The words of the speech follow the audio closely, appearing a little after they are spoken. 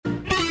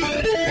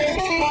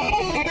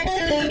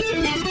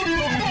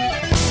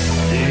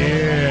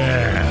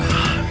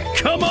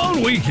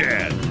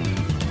weekend.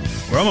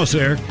 We're almost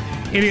there.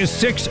 It is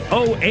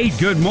 6:08.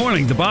 Good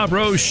morning. The Bob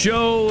Rose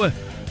Show.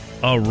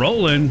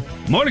 Rolling.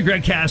 Morning,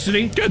 Greg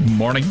Cassidy. Good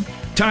morning.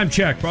 Time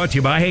check brought to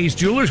you by Hayes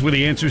Jewelers, where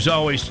the answer is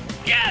always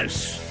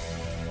yes.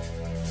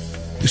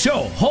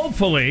 So,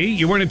 hopefully,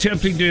 you weren't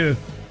attempting to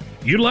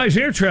utilize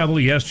air travel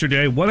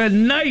yesterday. What a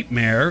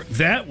nightmare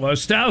that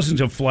was.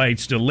 Thousands of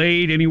flights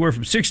delayed, anywhere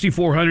from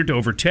 6,400 to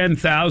over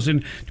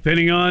 10,000,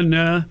 depending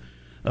on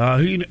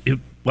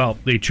well,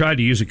 they tried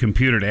to use a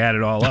computer to add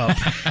it all up.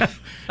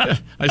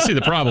 I see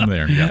the problem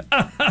there.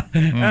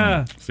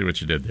 Yeah. See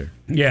what you did there.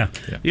 Yeah.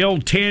 The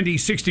old Tandy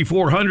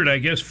 6400, I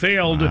guess,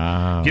 failed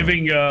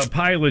giving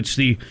pilots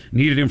the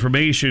needed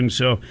information,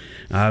 so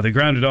they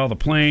grounded all the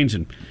planes.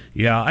 And,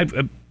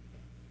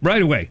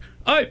 right away,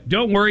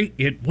 don't worry,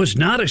 it was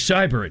not a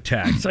cyber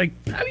attack. It's like,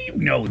 how do you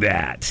know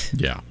that?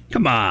 Yeah.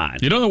 Come on.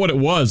 You don't know what it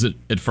was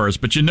at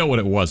first, but you know what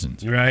it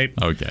wasn't. Right.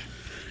 Okay.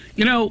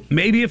 You know,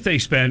 maybe if they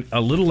spent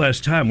a little less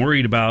time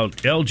worried about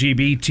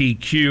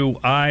LGBTQI,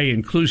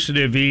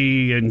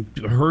 inclusivity, and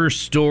her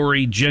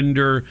story,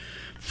 gender,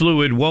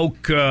 fluid,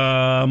 woke,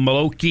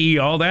 malarkey,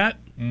 all that,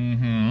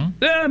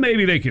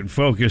 maybe they could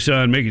focus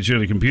on making sure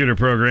the computer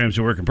programs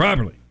are working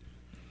properly.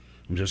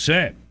 I'm just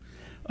saying.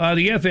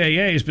 The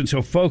FAA has been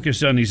so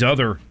focused on these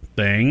other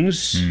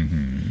things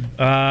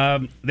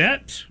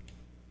that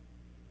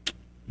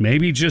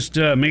maybe just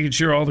making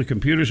sure all the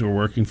computers were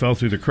working fell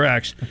through the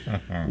cracks.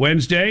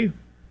 Wednesday,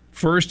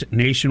 first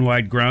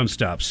nationwide ground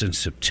stop since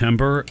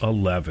September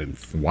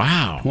 11th.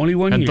 Wow.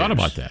 21 hadn't years. thought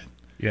about that.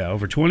 Yeah,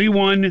 over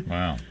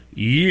 21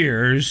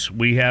 years,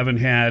 we haven't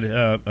had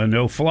a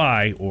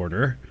no-fly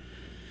order.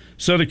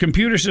 So the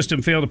computer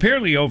system failed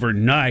apparently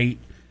overnight.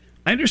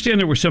 I understand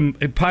there were some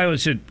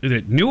pilots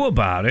that knew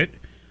about it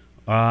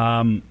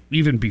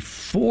even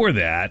before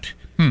that,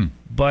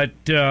 but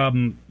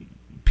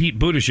Pete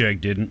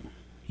Buttigieg didn't.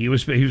 He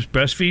was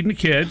breastfeeding the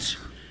kids.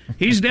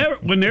 He's never,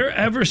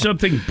 whenever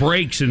something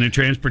breaks in the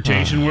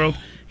transportation world,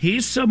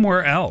 he's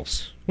somewhere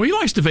else. Well, he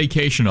likes to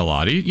vacation a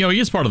lot. He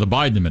is part of the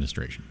Biden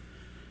administration.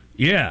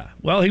 Yeah.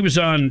 Well, he was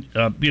on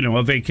a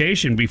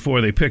vacation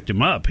before they picked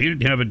him up. He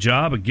didn't have a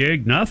job, a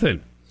gig,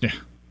 nothing. Yeah.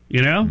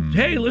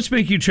 Hey, let's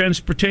make you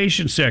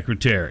transportation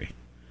secretary.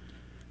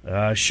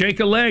 Shake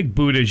a leg,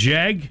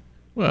 Buttigieg.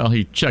 Well,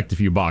 he checked a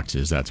few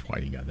boxes. That's why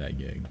he got that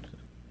gig.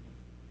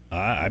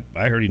 I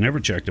heard he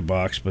never checked a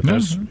box, but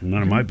that's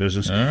none of my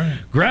business. All right.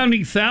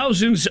 Grounding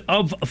thousands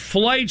of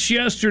flights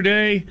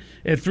yesterday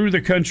and threw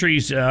the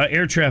country's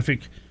air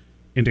traffic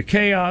into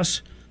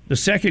chaos, the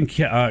second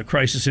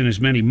crisis in as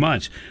many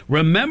months.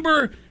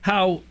 Remember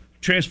how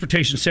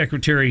Transportation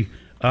Secretary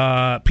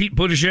Pete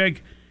Buttigieg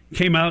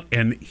came out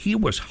and he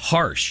was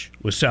harsh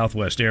with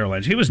Southwest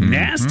Airlines. He was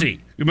nasty.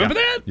 Remember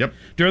that? Yep.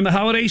 During the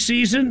holiday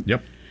season?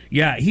 Yep.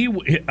 Yeah,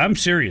 I'm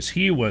serious.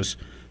 He was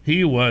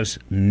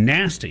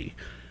nasty.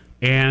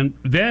 And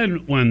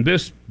then when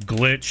this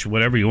glitch,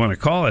 whatever you want to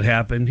call it,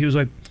 happened, he was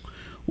like,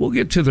 we'll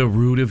get to the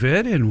root of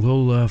it and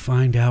we'll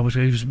find out.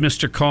 He was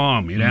Mr.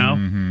 Calm,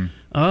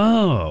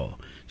 Oh,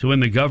 so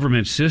when the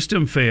government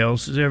system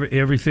fails,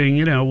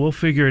 everything, we'll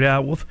figure it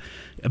out.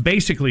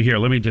 Basically, here,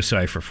 let me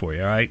decipher for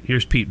you, all right?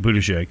 Here's Pete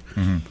Buttigieg.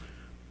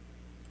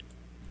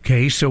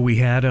 Okay, so we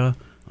had a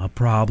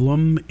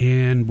problem,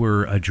 and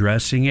we're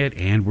addressing it,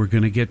 and we're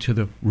going to get to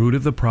the root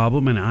of the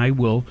problem, and I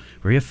will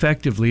very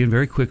effectively and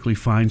very quickly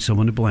find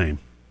someone to blame.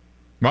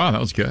 Wow,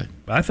 that was good.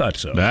 I thought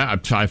so. I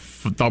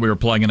thought we were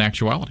playing in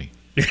actuality.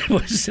 It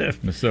was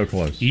so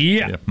close.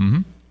 Yeah.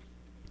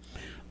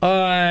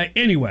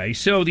 Anyway,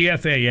 so the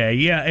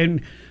FAA,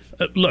 and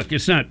look,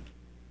 it's not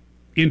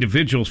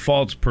individuals'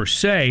 faults per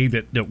se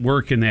that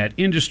work in that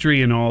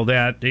industry and all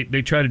that.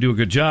 They try to do a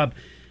good job,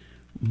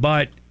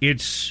 but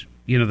it's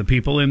the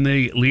people in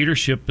the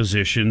leadership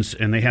positions,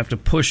 and they have to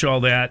push all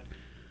that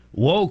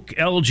woke,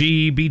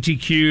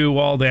 LGBTQ,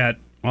 all that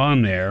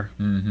on there.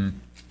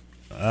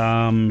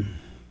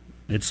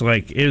 It's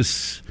like,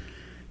 is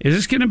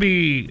this going to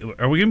be,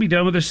 are we going to be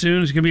done with this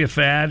soon? Is it going to be a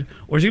fad?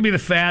 Or is it going to be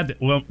the fad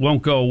that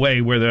won't go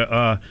away where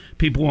the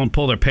people won't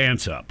pull their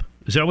pants up?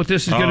 Is that what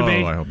this is going to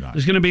be? I hope not.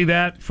 Is it going to be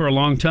that for a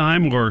long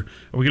time? Or are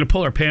we going to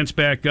pull our pants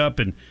back up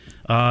and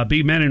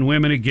be men and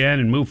women again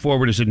and move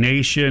forward as a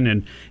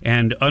nation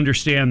and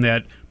understand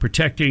that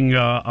protecting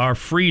our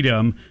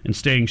freedom and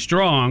staying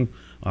strong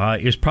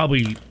is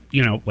probably,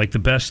 like the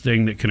best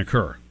thing that can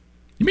occur?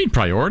 You mean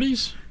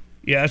priorities?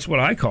 Yeah, that's what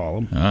I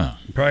call them.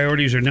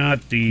 Priorities are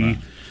not the,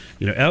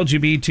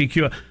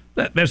 LGBTQ.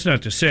 That's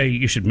not to say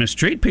you should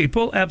mistreat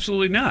people.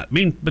 Absolutely not. I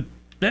mean, but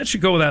that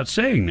should go without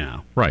saying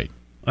now. Right.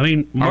 I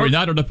mean, are we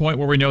not at a point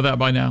where we know that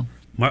by now?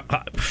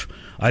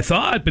 I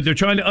thought, but they're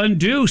trying to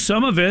undo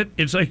some of it.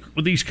 It's like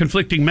with these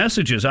conflicting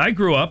messages. I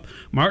grew up,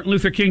 Martin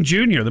Luther King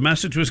Jr., the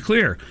message was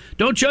clear.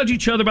 Don't judge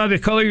each other by the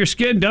color of your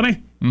skin,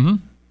 dummy.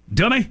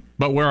 Dummy.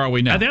 But where are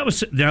we now?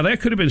 Now that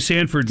could have been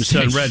Sanford and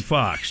Son, Red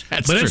Fox.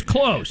 That's but true. It's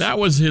close. That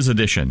was his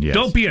addition, yes.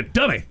 Don't be a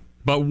dummy.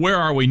 But where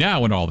are we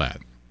now in all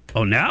that?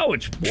 Oh, now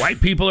it's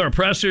white people are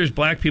oppressors.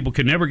 Black people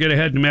can never get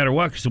ahead no matter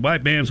what because the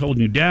white man's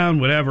holding you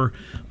down, whatever.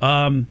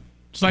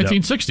 It's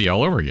 1960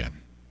 all over again.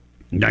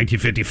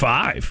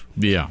 1955.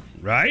 Yeah.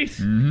 Right?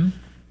 Mm-hmm.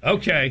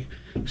 Okay.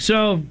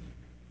 So,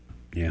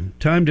 yeah,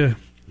 time to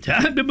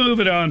move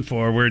it on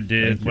forward.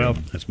 Well,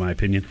 that's my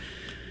opinion.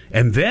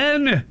 And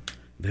then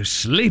there's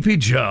Sleepy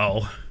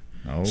Joe.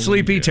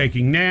 Sleepy,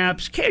 taking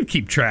naps, can't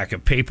keep track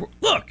of paper.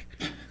 Look,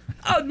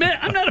 man,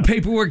 I'm not a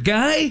paperwork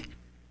guy.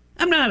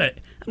 I'm not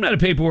a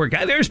paperwork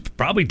guy. There's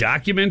probably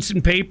documents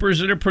and papers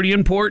that are pretty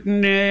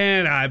important,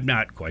 and I'm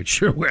not quite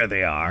sure where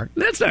they are.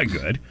 That's not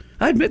good.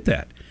 I admit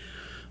that.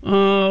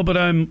 But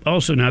I'm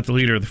also not the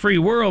leader of the free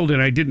world,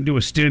 and I didn't do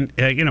a stint,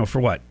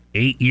 for what,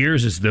 8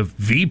 years as the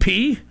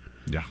VP?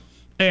 Yeah.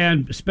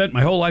 And spent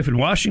my whole life in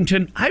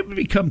Washington. I've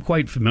become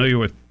quite familiar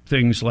with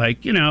things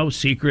like,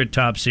 secret,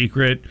 top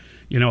secret,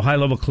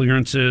 high-level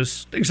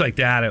clearances, things like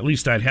that. At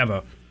least I'd have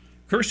a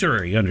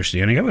cursory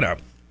understanding of it, I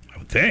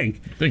would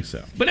think. I think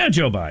so. But not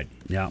Joe Biden.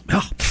 Yeah.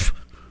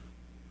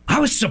 I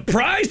was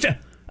surprised.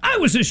 I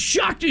was as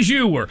shocked as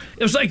you were.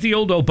 It was like the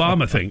old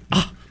Obama thing.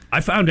 I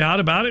found out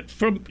about it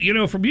from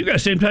you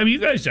guys, same time you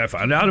guys. I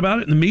found out about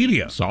it in the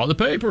media. Saw the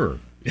paper.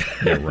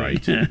 Yeah,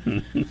 right.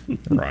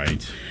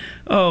 Right.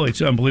 Oh,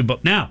 it's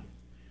unbelievable. Now,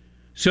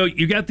 so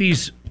you got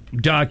these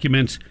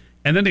documents,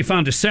 and then they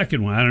found a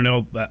second one. I don't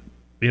know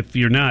if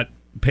you're not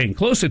paying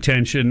close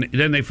attention.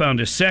 Then they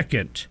found a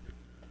second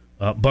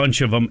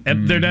bunch of them.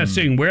 And they're not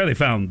saying where they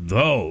found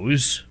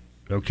those,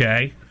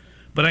 okay?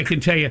 But I can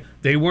tell you,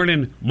 they weren't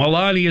in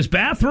Melania's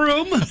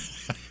bathroom.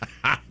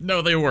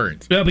 No, they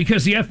weren't. No,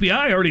 because the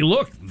FBI already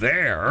looked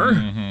there.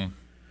 Mm-hmm.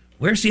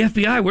 Where's the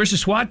FBI? Where's the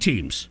SWAT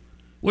teams?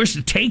 Where's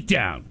the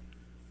takedown?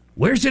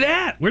 Where's it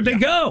at? Where'd they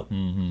go?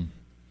 Mm-hmm.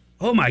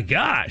 Oh, my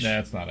gosh.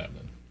 That's not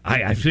happening.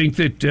 I think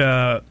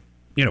that,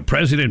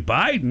 President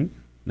Biden,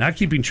 not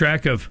keeping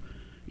track of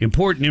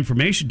important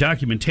information,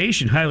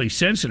 documentation, highly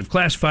sensitive,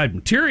 classified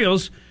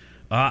materials,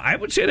 I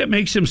would say that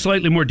makes him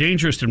slightly more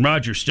dangerous than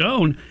Roger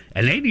Stone,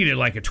 and they needed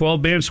like a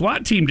 12-man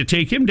SWAT team to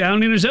take him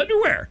down in his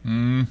underwear.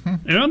 Mm-hmm.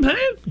 You know what I'm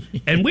saying?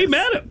 Yes. And we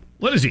met him.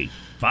 What is he?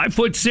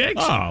 5'6",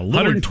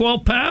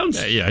 112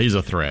 pounds? Yeah, he's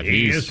a threat.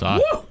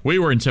 We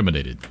were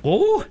intimidated.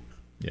 Oh?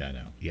 Yeah, I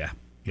know. Yeah.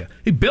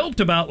 He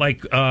built about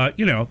about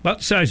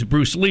the size of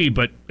Bruce Lee,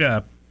 but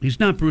he's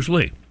not Bruce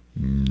Lee.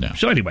 No.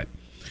 So anyway,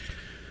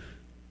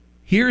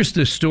 here's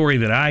the story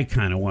that I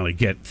kind of want to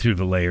get through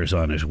the layers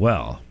on as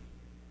well.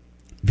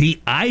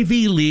 The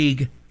Ivy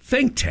League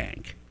think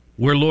tank,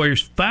 where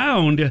lawyers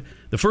found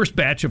the first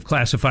batch of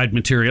classified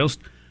materials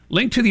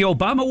linked to the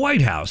Obama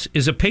White House,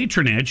 is a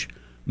patronage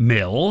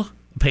mill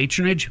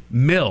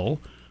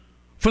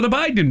for the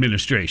Biden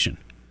administration,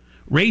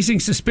 raising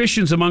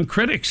suspicions among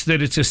critics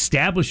that its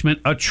establishment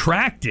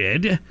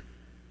attracted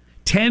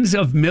tens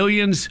of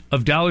millions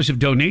of dollars of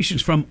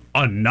donations from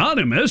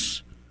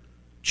anonymous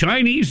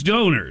Chinese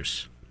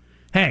donors.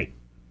 Hey,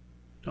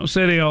 don't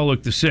say they all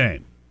look the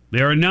same.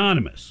 They're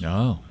anonymous.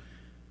 No.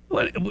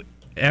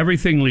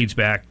 Everything leads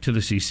back to the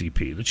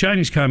CCP, the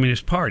Chinese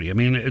Communist Party. I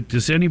mean,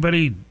 does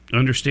anybody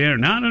understand or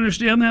not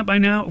understand that by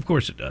now? Of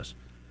course it does.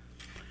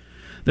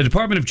 The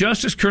Department of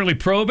Justice currently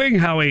probing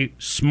how a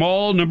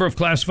small number of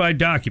classified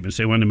documents,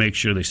 they wanted to make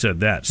sure they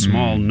said that,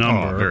 small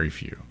number. Oh, very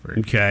few.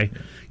 Okay.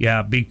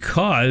 Yeah,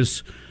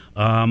 because,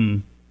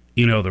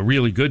 the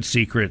really good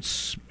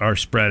secrets are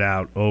spread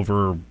out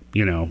over,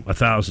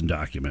 1,000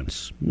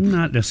 documents.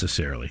 Not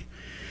necessarily.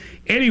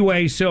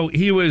 Anyway, so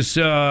he was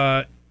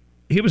the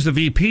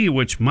VP,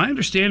 which my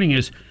understanding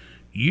is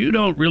you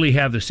don't really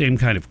have the same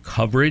kind of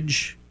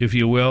coverage, if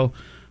you will,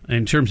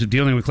 in terms of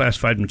dealing with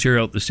classified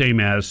material, the same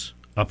as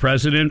a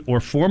president or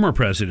former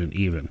president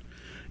even.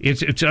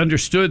 It's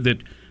understood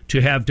that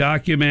to have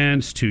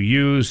documents to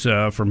use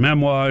for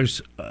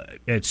memoirs,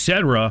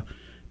 etc.,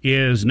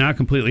 is not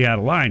completely out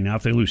of line. Now,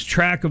 if they lose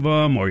track of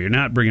them or you're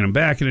not bringing them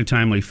back in a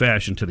timely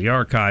fashion to the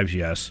archives,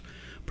 yes,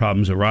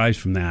 problems arise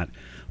from that.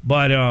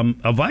 But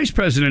a vice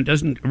president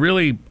doesn't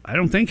really, I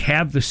don't think,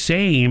 have the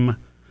same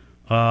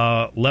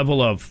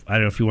level of, I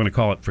don't know if you want to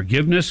call it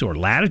forgiveness or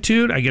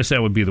latitude. I guess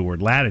that would be the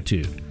word,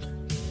 latitude.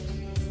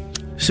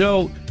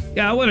 So,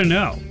 yeah, I want to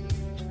know.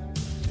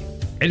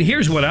 And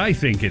here's what I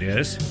think it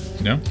is.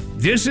 No?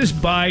 This is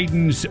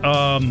Biden's,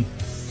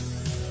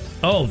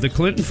 the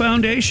Clinton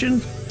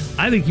Foundation.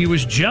 I think he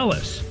was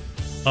jealous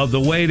of the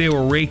way they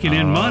were raking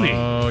in money.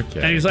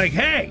 Okay. And he's like,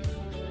 hey,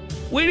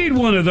 we need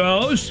one of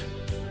those.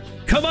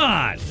 Come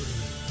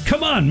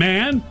on,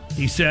 man,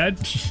 he said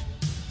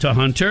to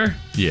Hunter.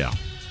 Yeah.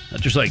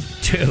 Hunter's like,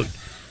 dude,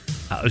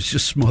 I was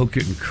just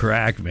smoking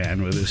crack,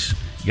 man, with this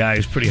guy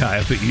who's pretty high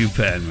up at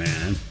UPenn,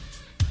 man.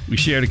 We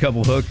shared a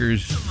couple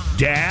hookers.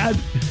 Dad,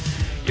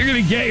 you're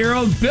going to get your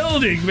own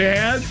building,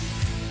 man.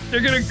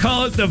 They're going to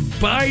call it the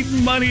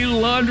Biden Money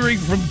Laundering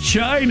from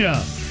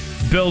China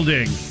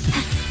building.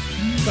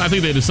 I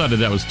think they decided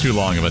that was too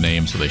long of a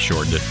name, so they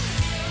shortened it.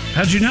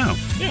 How'd you know?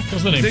 Yeah,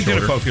 because the name's shorter. They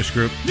did a focus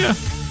group. Yeah.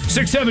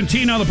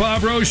 6:17 on the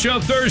Bob Rose Show,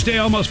 Thursday,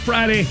 almost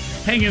Friday.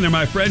 Hang in there,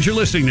 my friends. You're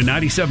listening to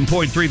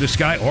 97.3 The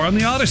Sky or on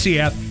the Odyssey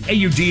app,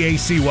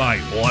 AUDACY,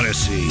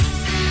 Odyssey.